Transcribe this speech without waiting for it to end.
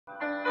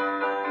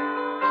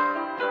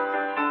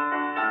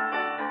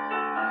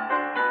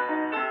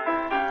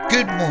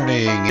Good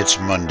morning. It's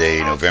Monday,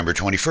 November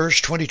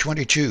 21st,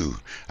 2022.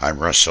 I'm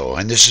Russell,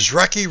 and this is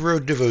Rocky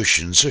Road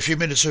Devotions, a few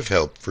minutes of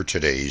help for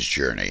today's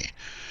journey.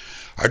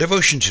 Our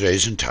devotion today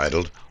is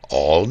entitled,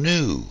 All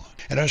New,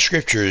 and our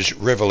scripture is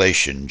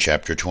Revelation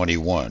chapter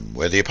 21,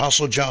 where the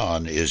Apostle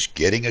John is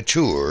getting a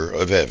tour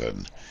of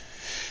heaven.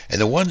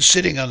 And the one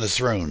sitting on the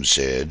throne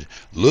said,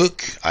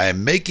 Look, I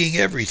am making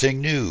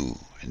everything new.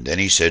 And then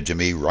he said to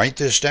me, Write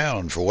this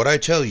down, for what I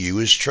tell you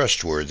is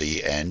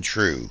trustworthy and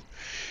true.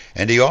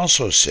 And he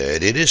also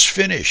said, It is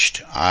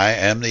finished. I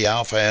am the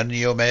Alpha and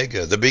the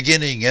Omega, the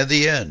beginning and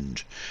the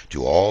end.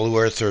 To all who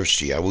are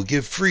thirsty I will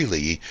give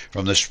freely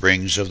from the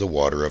springs of the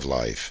water of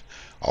life.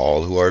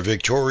 All who are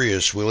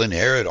victorious will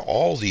inherit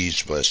all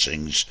these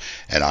blessings,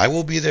 and I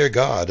will be their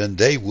God, and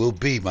they will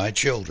be my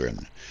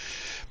children.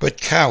 But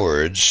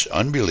cowards,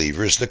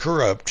 unbelievers, the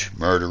corrupt,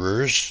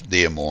 murderers,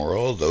 the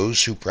immoral,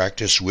 those who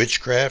practice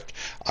witchcraft,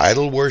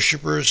 idol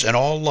worshippers, and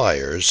all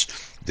liars,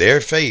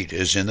 their fate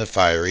is in the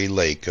fiery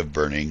lake of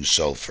burning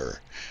sulfur.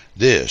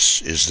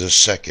 This is the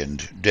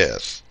second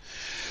death.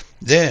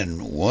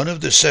 Then one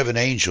of the seven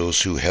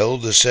angels who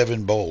held the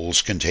seven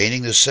bowls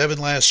containing the seven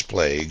last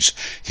plagues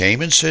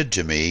came and said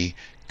to me,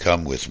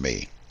 Come with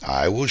me.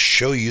 I will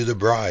show you the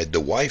bride, the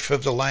wife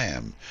of the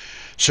Lamb.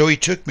 So he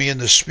took me in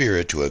the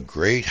Spirit to a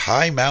great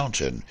high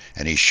mountain,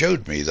 and he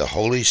showed me the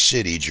holy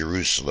city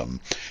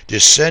Jerusalem,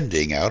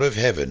 descending out of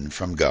heaven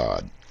from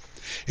God.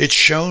 It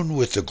shone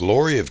with the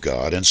glory of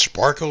God and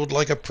sparkled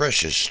like a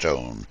precious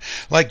stone,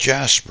 like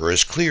jasper,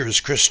 as clear as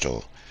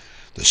crystal.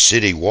 The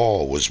city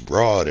wall was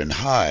broad and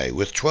high,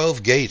 with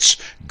 12 gates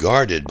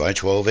guarded by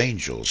 12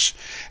 angels,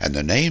 and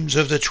the names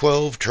of the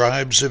 12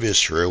 tribes of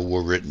Israel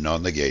were written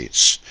on the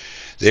gates.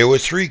 There were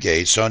 3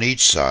 gates on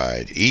each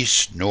side,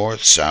 east,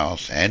 north,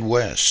 south, and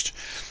west.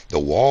 The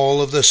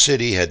wall of the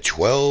city had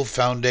 12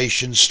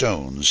 foundation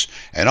stones,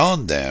 and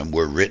on them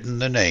were written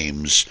the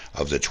names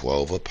of the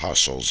 12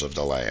 apostles of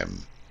the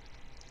Lamb.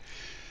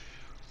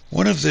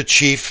 One of the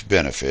chief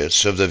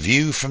benefits of the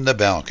view from the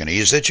balcony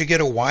is that you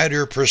get a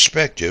wider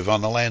perspective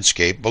on the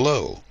landscape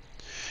below.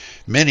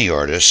 Many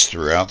artists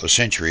throughout the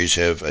centuries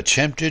have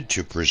attempted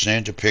to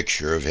present a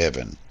picture of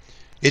heaven.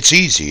 It's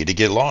easy to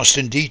get lost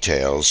in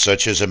details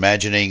such as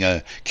imagining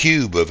a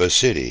cube of a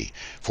city,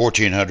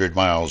 1,400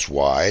 miles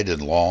wide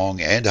and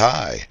long and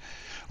high,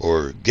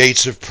 or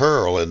gates of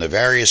pearl and the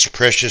various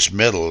precious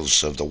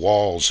metals of the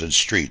walls and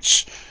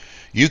streets.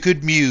 You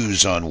could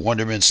muse on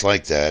wonderments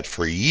like that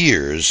for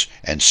years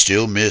and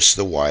still miss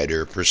the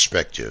wider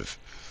perspective.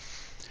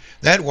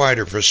 That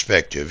wider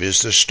perspective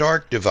is the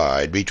stark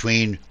divide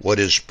between what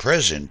is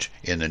present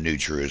in the New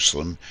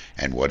Jerusalem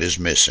and what is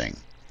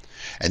missing.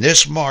 And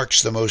this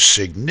marks the most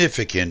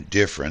significant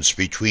difference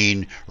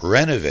between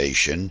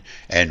renovation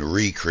and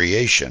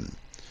recreation.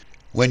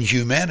 When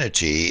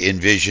humanity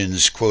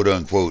envisions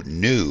quote-unquote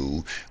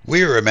new,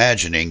 we're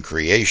imagining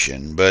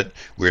creation, but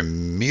we're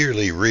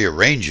merely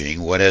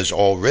rearranging what has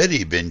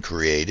already been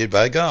created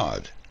by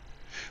God.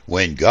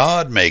 When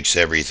God makes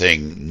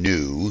everything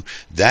new,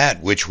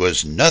 that which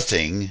was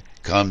nothing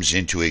comes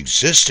into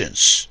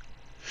existence.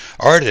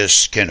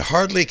 Artists can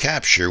hardly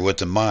capture what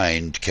the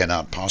mind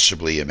cannot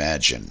possibly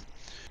imagine.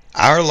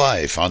 Our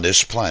life on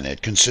this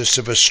planet consists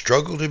of a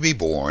struggle to be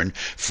born,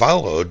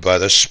 followed by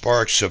the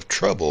sparks of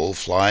trouble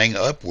flying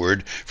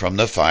upward from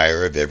the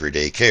fire of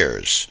everyday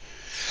cares.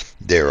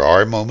 There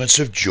are moments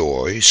of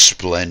joy,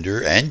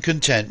 splendor, and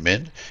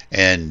contentment,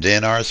 and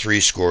then our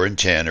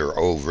 70 are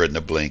over in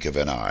the blink of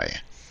an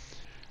eye.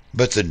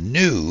 But the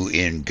new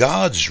in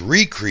God's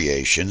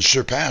recreation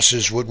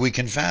surpasses what we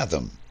can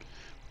fathom.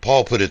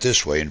 Paul put it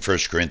this way in 1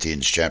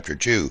 Corinthians chapter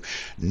 2,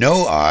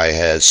 No eye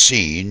has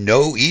seen,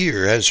 no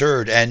ear has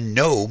heard, and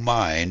no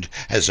mind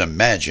has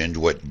imagined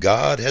what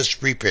God has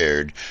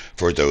prepared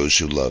for those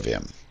who love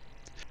him.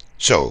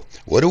 So,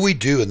 what do we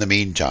do in the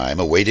meantime,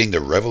 awaiting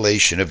the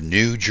revelation of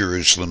New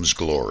Jerusalem's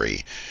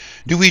glory?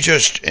 Do we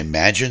just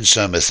imagine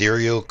some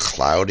ethereal,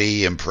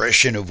 cloudy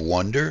impression of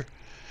wonder?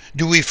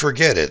 Do we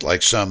forget it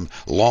like some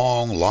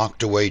long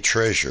locked-away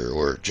treasure,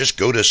 or just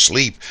go to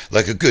sleep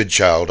like a good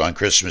child on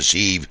Christmas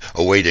Eve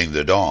awaiting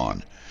the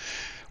dawn?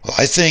 Well,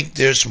 I think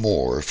there's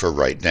more for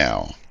right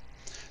now.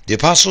 The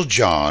Apostle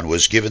John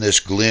was given this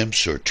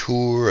glimpse or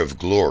tour of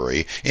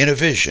glory in a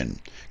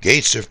vision.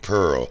 Gates of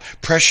pearl,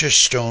 precious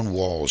stone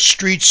walls,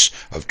 streets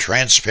of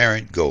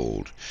transparent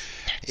gold.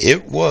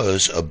 It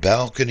was a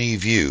balcony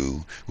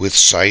view with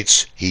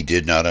sights he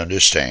did not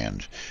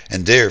understand,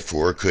 and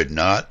therefore could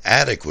not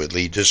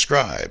adequately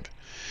describe.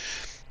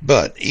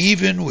 But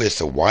even with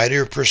the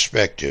wider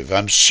perspective,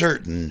 I'm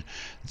certain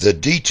the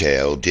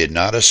detail did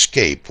not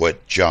escape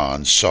what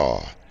John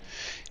saw.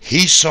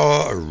 He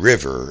saw a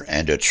river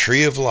and a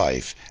tree of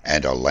life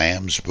and a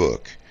Lamb's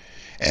book,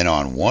 and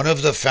on one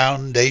of the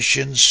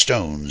foundation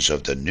stones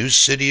of the new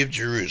city of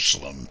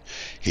Jerusalem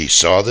he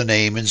saw the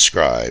name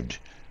inscribed,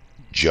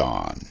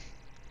 John.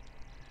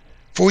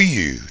 For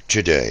you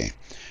today,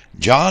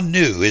 John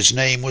knew his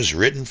name was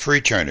written for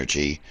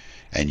eternity,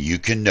 and you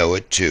can know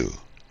it too.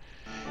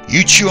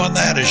 You chew on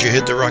that as you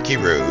hit the rocky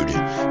road.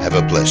 Have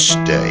a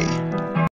blessed day.